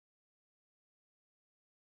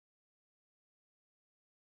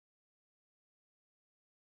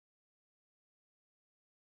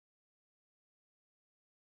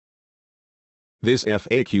This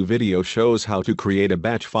FAQ video shows how to create a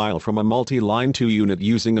batch file from a multi-line 2 unit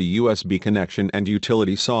using a USB connection and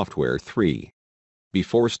Utility Software 3.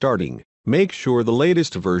 Before starting, make sure the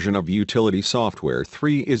latest version of Utility Software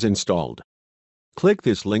 3 is installed. Click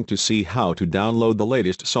this link to see how to download the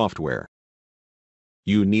latest software.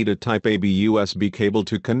 You need a Type AB USB cable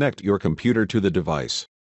to connect your computer to the device.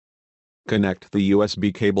 Connect the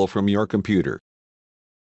USB cable from your computer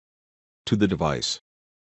to the device.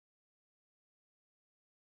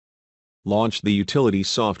 Launch the utility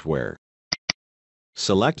software.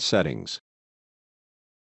 Select Settings.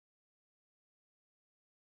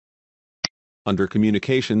 Under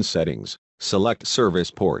Communications Settings, select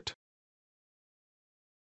Service Port.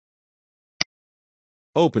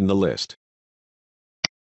 Open the list.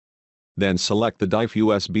 Then select the DEIF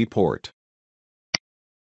USB port.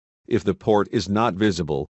 If the port is not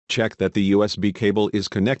visible, check that the USB cable is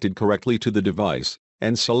connected correctly to the device,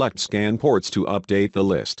 and select Scan Ports to update the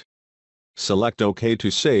list. Select OK to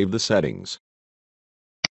save the settings.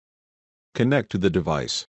 Connect to the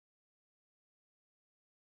device.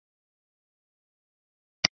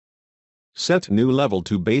 Set new level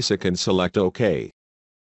to Basic and select OK.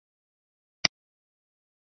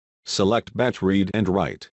 Select Batch Read and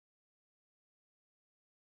Write.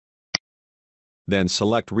 Then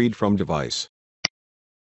select Read from Device.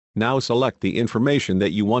 Now select the information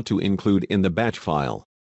that you want to include in the batch file.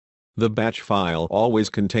 The batch file always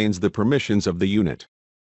contains the permissions of the unit.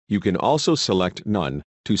 You can also select None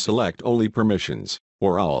to select only permissions,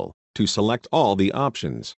 or All to select all the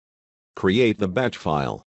options. Create the batch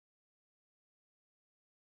file.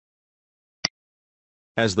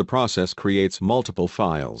 As the process creates multiple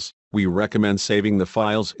files, we recommend saving the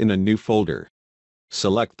files in a new folder.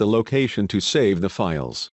 Select the location to save the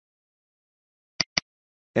files.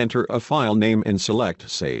 Enter a file name and select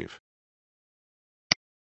Save.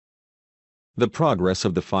 The progress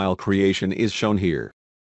of the file creation is shown here.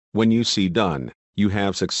 When you see Done, you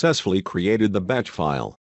have successfully created the batch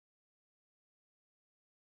file.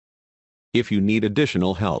 If you need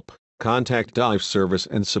additional help, contact DEIF Service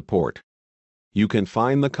and Support. You can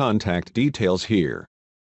find the contact details here.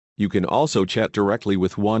 You can also chat directly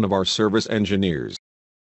with one of our service engineers.